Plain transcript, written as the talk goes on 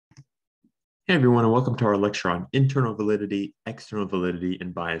Hey everyone, and welcome to our lecture on internal validity, external validity,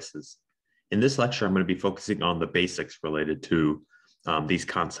 and biases. In this lecture, I'm going to be focusing on the basics related to these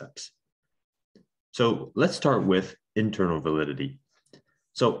concepts. So let's start with internal validity.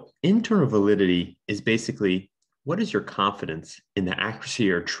 So internal validity is basically what is your confidence in the accuracy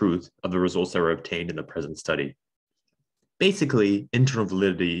or truth of the results that were obtained in the present study? Basically, internal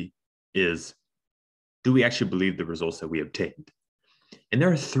validity is, do we actually believe the results that we obtained? And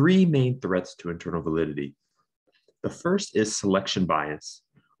there are three main threats to internal validity. The first is selection bias,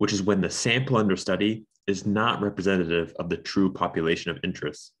 which is when the sample under study is not representative of the true population of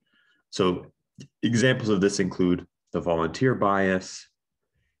interest. So examples of this include the volunteer bias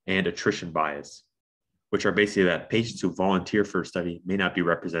and attrition bias, which are basically that patients who volunteer for a study may not be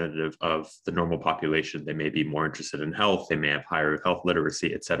representative of the normal population. They may be more interested in health, they may have higher health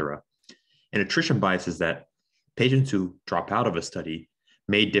literacy, et cetera. And attrition bias is that patients who drop out of a study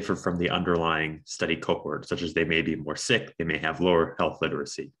may differ from the underlying study cohort, such as they may be more sick, they may have lower health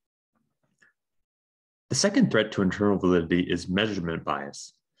literacy. The second threat to internal validity is measurement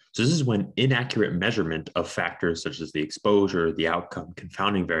bias. So this is when inaccurate measurement of factors such as the exposure, the outcome,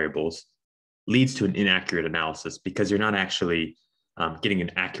 confounding variables leads to an inaccurate analysis because you're not actually getting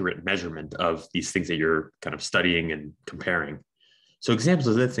an accurate measurement of these things that you're kind of studying and comparing. So examples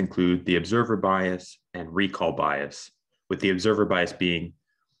of this include the observer bias and recall bias, with the observer bias being,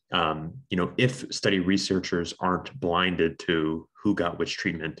 if study researchers aren't blinded to who got which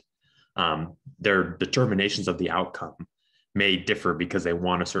treatment, their determinations of the outcome may differ because they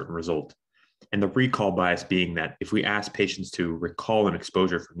want a certain result. And the recall bias being that if we ask patients to recall an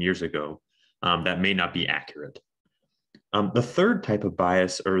exposure from years ago, that may not be accurate. The third type of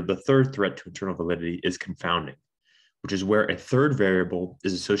bias, or the third threat to internal validity, is confounding, which is where a third variable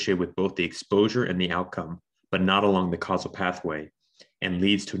is associated with both the exposure and the outcome, but not along the causal pathway, and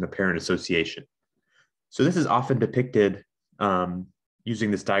leads to an apparent association. So this is often depicted using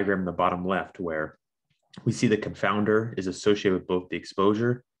this diagram in the bottom left, where we see the confounder is associated with both the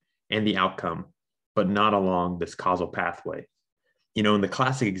exposure and the outcome, but not along this causal pathway. And the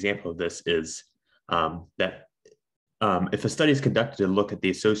classic example of this is that if a study is conducted to look at the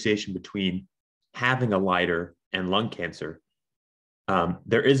association between having a lighter and lung cancer,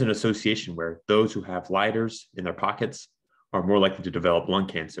 there is an association where those who have lighters in their pockets are more likely to develop lung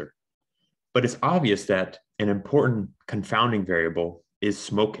cancer. But it's obvious that an important confounding variable is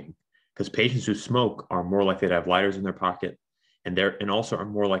smoking, because patients who smoke are more likely to have lighters in their pocket and also are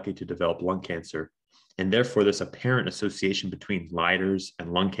more likely to develop lung cancer. And therefore, this apparent association between lighters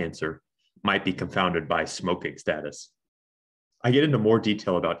and lung cancer might be confounded by smoking status. I get into more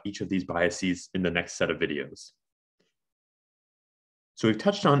detail about each of these biases in the next set of videos. So we've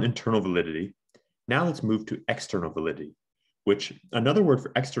touched on internal validity. Now let's move to external validity, which another word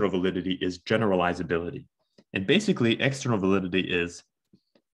for external validity is generalizability. And basically, external validity is,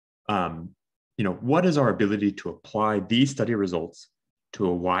 what is our ability to apply these study results to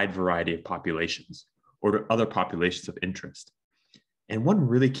a wide variety of populations or to other populations of interest? And one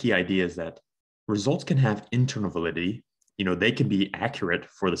really key idea is that results can have internal validity. They can be accurate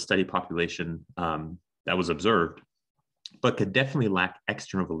for the study population that was observed, but could definitely lack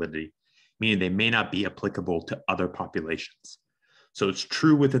external validity, meaning they may not be applicable to other populations. So it's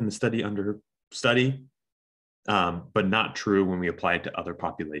true within the study under study, but not true when we apply it to other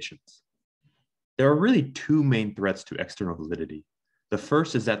populations. There are really two main threats to external validity. The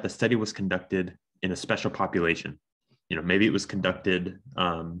first is that the study was conducted in a special population. Maybe it was conducted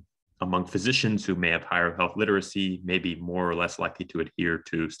among physicians who may have higher health literacy, maybe more or less likely to adhere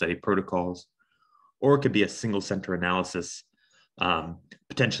to study protocols, or it could be a single center analysis,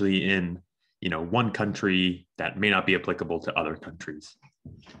 potentially in one country that may not be applicable to other countries.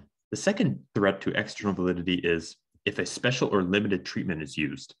 The second threat to external validity is if a special or limited treatment is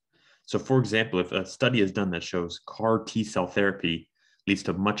used. So for example, if a study is done that shows CAR T-cell therapy leads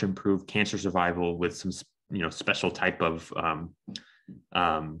to much improved cancer survival with some special type of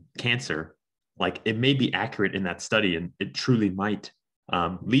cancer, like it may be accurate in that study and it truly might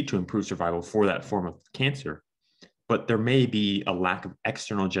lead to improved survival for that form of cancer, but there may be a lack of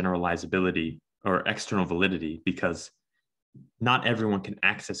external generalizability or external validity because not everyone can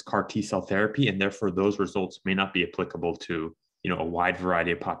access CAR T-cell therapy, and therefore those results may not be applicable to a wide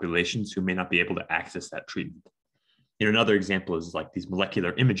variety of populations who may not be able to access that treatment. Another example is like these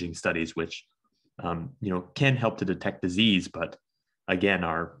molecular imaging studies, which can help to detect disease, but again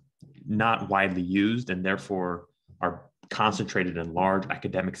are not widely used and therefore are concentrated in large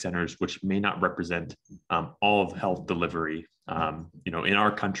academic centers, which may not represent all of health delivery, in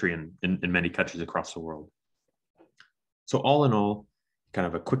our country and in many countries across the world. So all in all, kind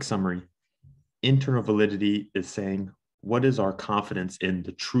of a quick summary, Internal validity is saying, what is our confidence in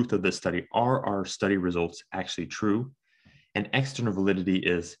the truth of this study? Are our study results actually true? And external validity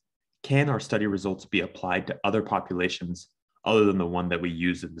is, can our study results be applied to other populations other than the one that we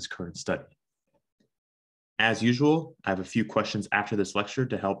use in this current study? As usual, I have a few questions after this lecture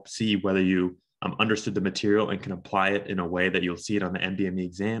to help see whether you understood the material and can apply it in a way that you'll see it on the NBME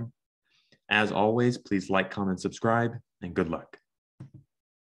exam. As always, please like, comment, subscribe, and good luck.